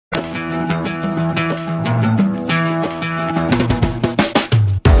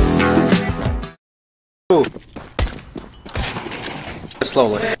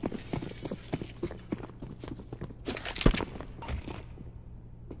slowly.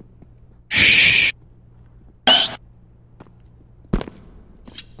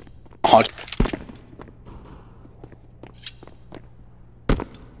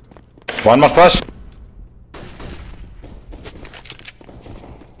 One more flash.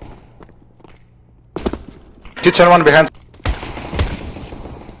 Kitchen one behind.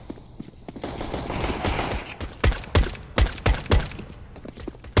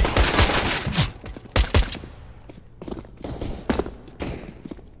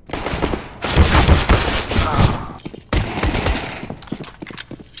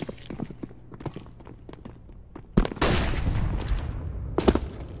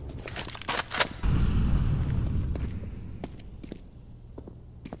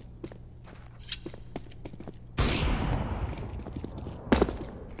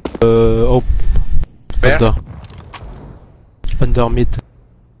 Oh. Where? Under mid.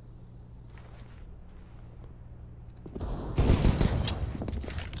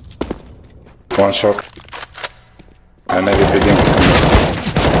 One shot. And maybe begin.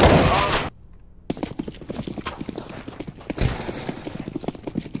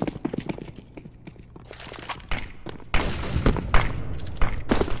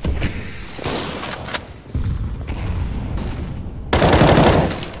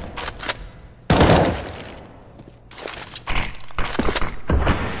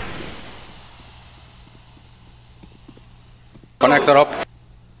 Connector up.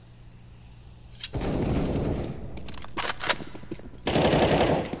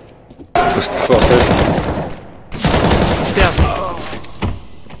 Just crosshair.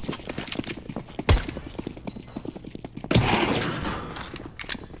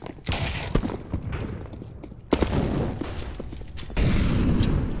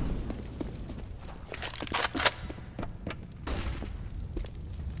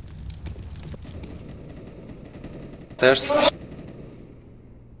 Stairs. Stairs.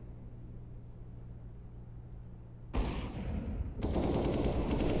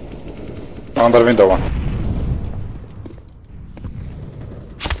 Under window one.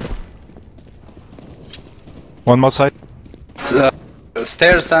 One more side.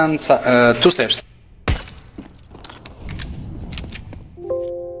 Stairs and two stairs.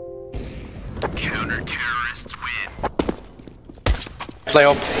 Counter-terrorists win. Play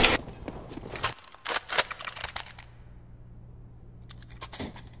up.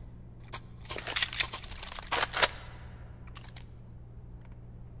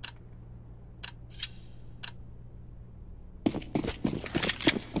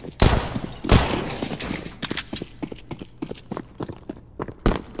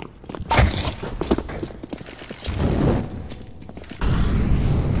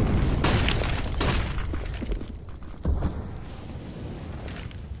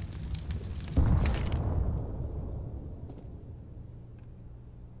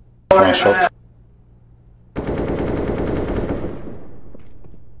 One shot.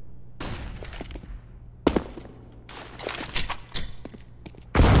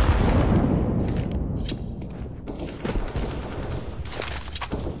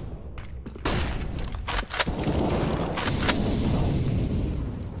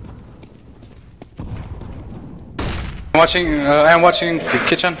 I'm watching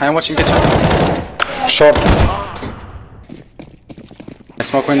kitchen. I'm watching kitchen. Short. I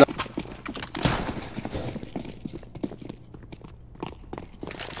smoke window.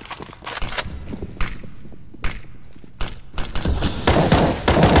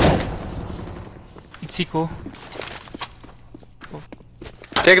 It's eco.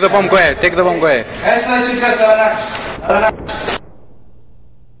 Take the bomb, go ahead. Take the bomb, go ahead.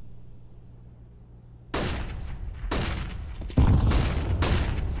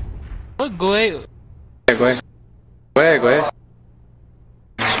 Oh, go away. Go ahead. Go ahead, go ahead.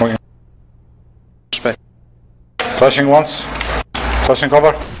 Smoking. Push. Flashing once. Flashing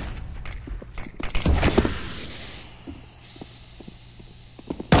cover.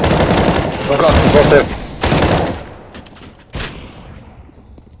 Go there.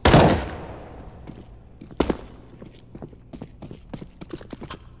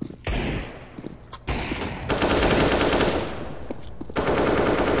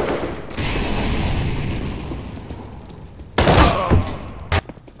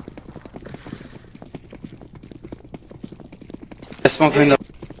 I smoke window.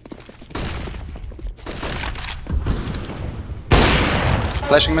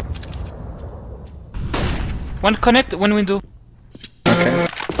 Flashing mid. One connect, one window. Okay.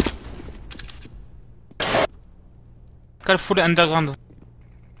 Call full underground.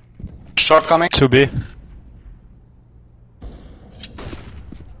 Short coming. 2B.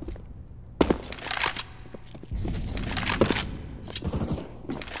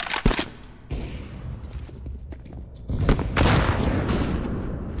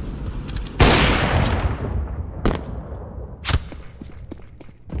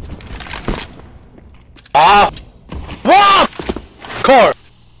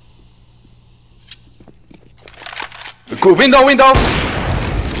 Go, window, window!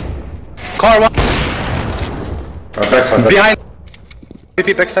 Car one, Backside. behind.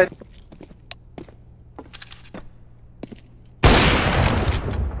 PP backside.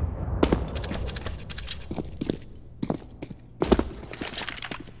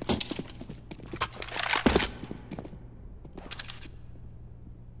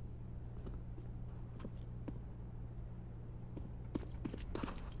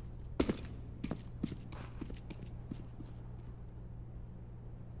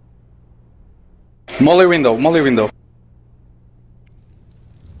 Molly window, molly window.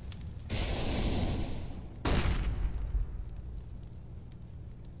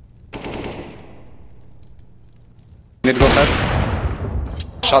 Need to go fast.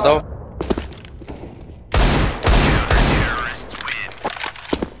 Shadow.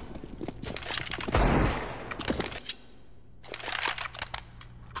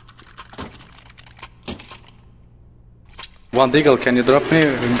 One deagle, can you drop me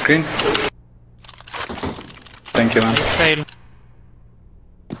in green? Thank you, man. Fail.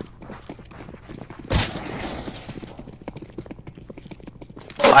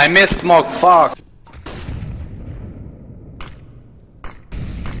 I missed smoke, fuck!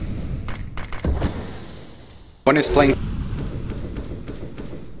 One is playing.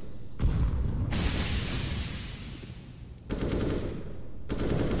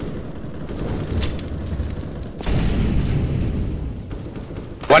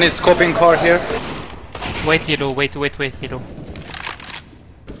 One is scoping car here. Wait, Hero, wait, Hero.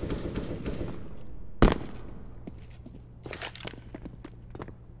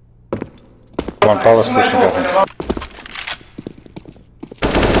 One palace pushing, I think.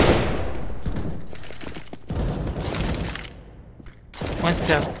 One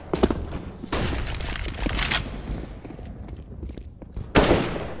stairs.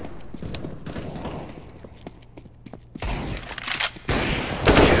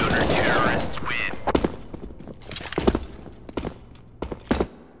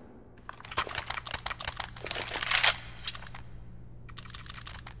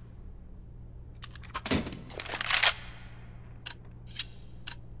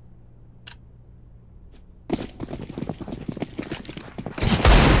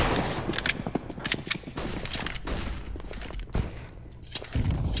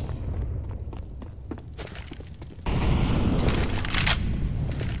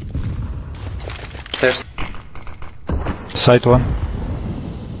 Stairs. Side one.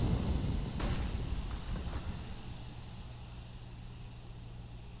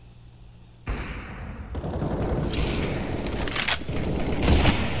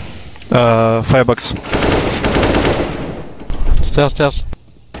 Firebox. Stairs.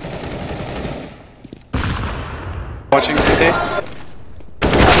 Watching city.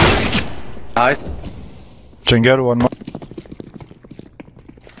 Nice. Jungle, one more.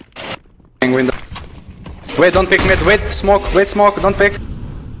 Window. Wait, don't pick mid. Wait, smoke, don't pick.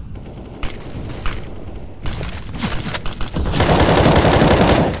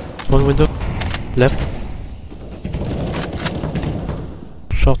 One window. Left.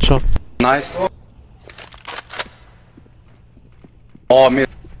 Short. Nice. Oh, mid.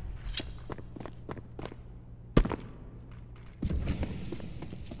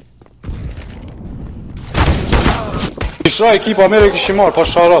 Kisha ekipa merr e kishim marr, pa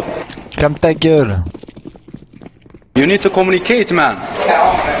sharat. Kam ta gueule. You need to communicate, man.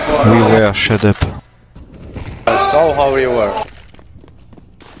 We were, shut up. I saw how you were.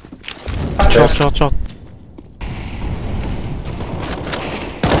 Short.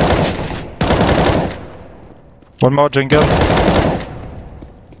 One more jungle.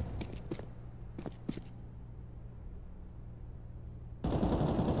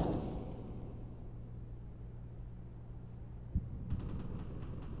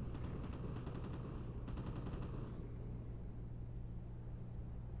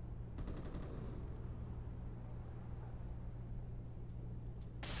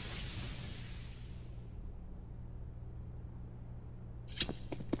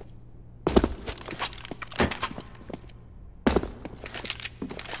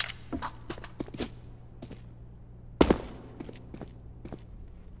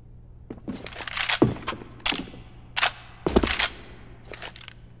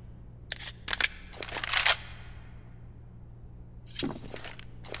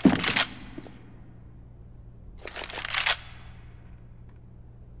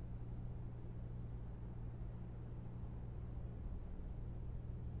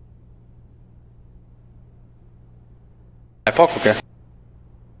 I fuck, okay.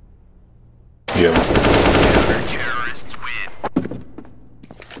 Yeah.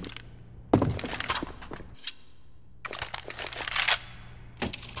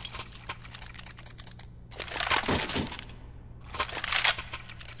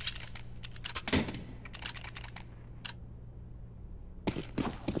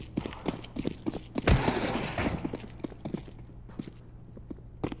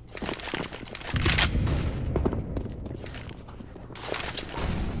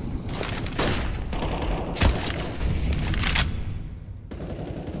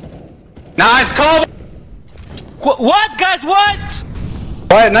 Nice cover! What, guys? What?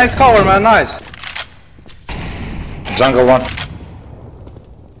 Right, nice cover, man, nice. Jungle one.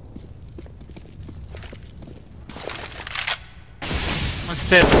 One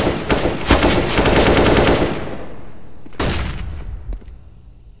step.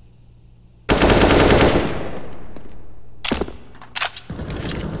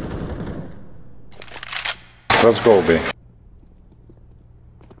 Let's go, B.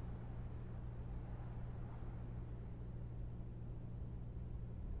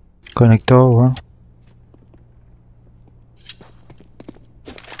 Connector one.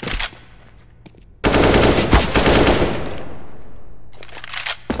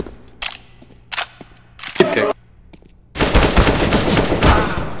 Okay.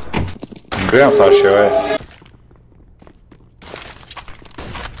 Green flash you, eh?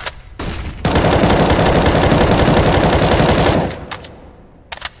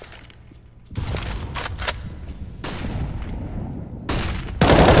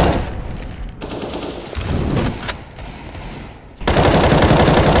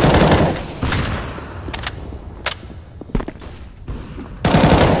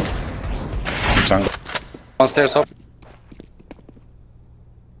 Jungle. Downstairs up.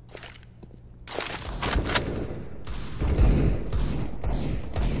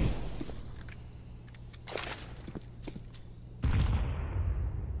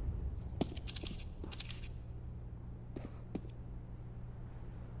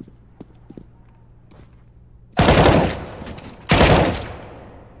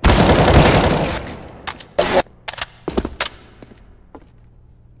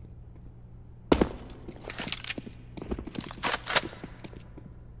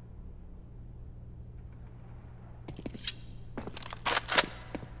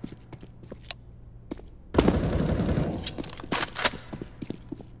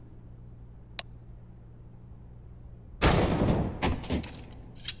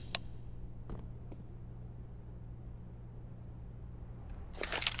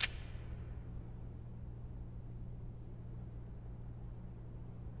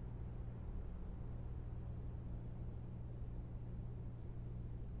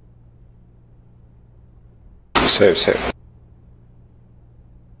 Save, save.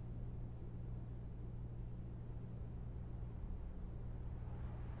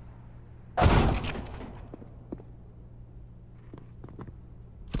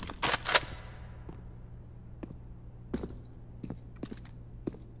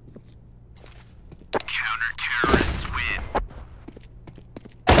 Counter-terrorists win.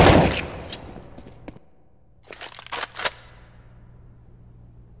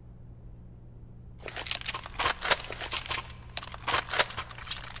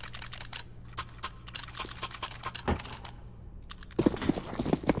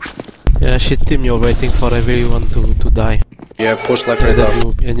 Yeah, shit team, you're waiting for everyone to die. Yeah, push left right up.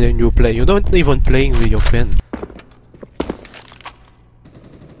 And then you play. You don't even playing with your pen.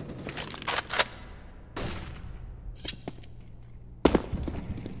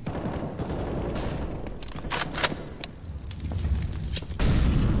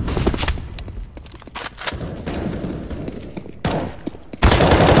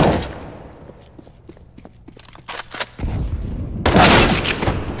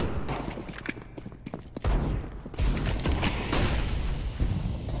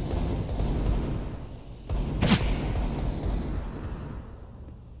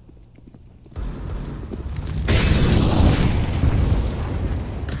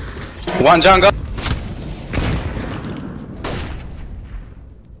 One jungle.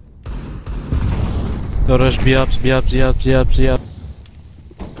 Rush, be up.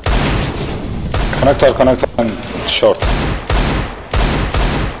 Connector and short.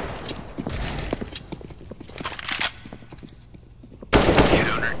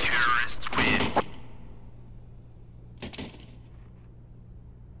 Counter-terrorists win.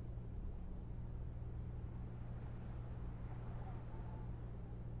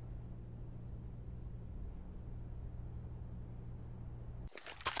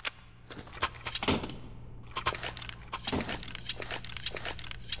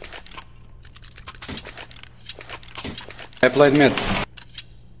 I played mid.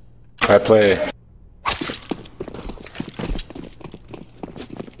 I play.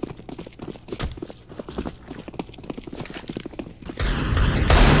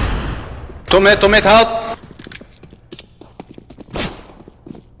 Two mid, help!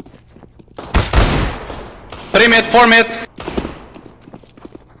 Three mid, four mid.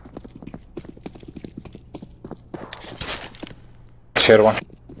 Share one.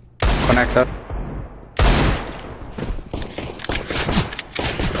 Connector.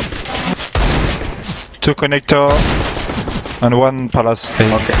 Two connector and one palace.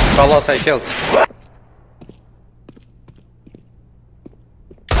 A. Okay. Palace I killed.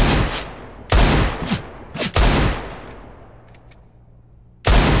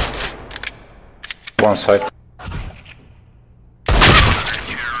 One side.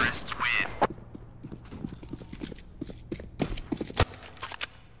 Terrorists win.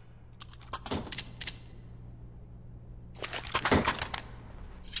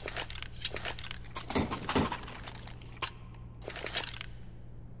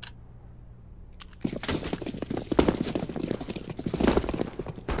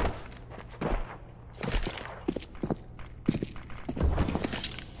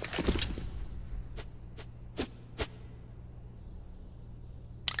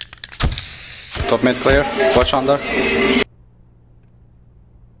 Top mid clear. Watch under.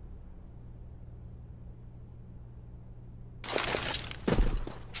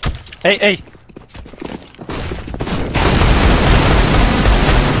 Hey.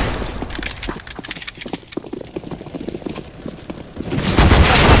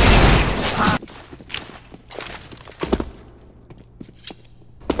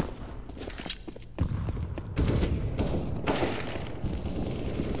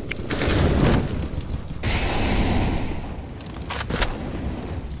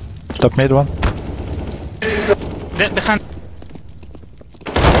 Top mid one. Behind.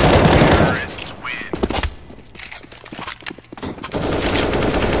 Terrorists win.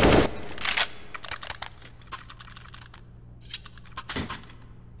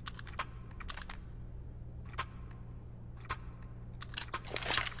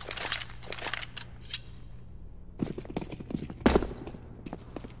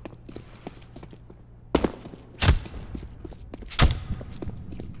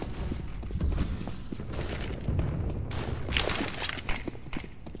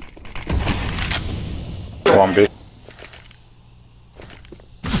 One B.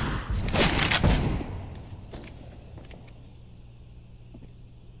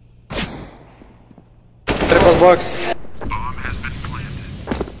 Triple box. Bomb has been planted.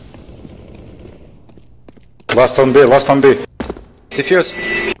 Last on B, last on B. Defuse.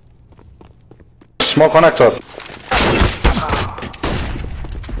 Smoke connector.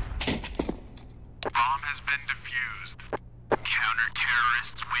 Bomb has been defused.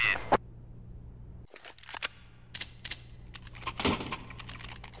 Counter-terrorists win.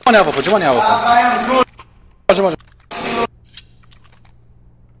 Gdzie on jawę? Może.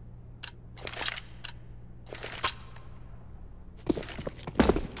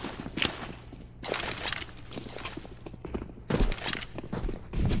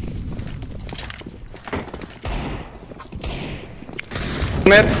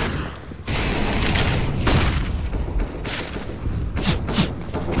 Mid.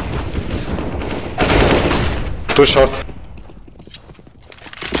 Too short.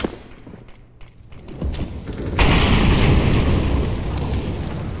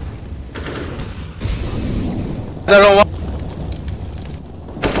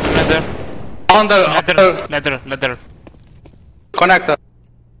 Ladder. Connector.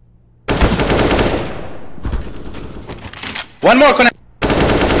 One more connect.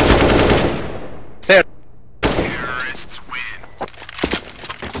 There. Terrorists win.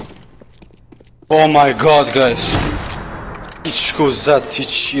 Oh my god, guys. Hiç güzel,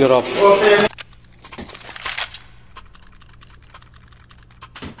 hiç yarab.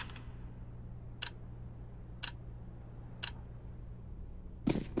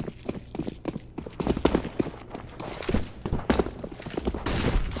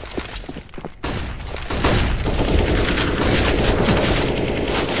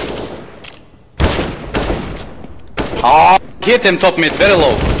 Hit him top mid, very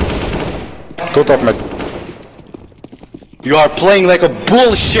low. Two top mid. You are playing like a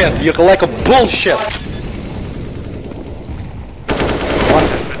bullshit. You're like a bullshit.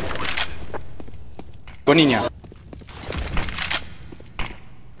 Goninia.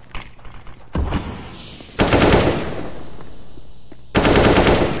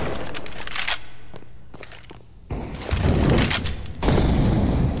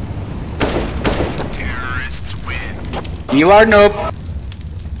 Terrorists win. You are noob.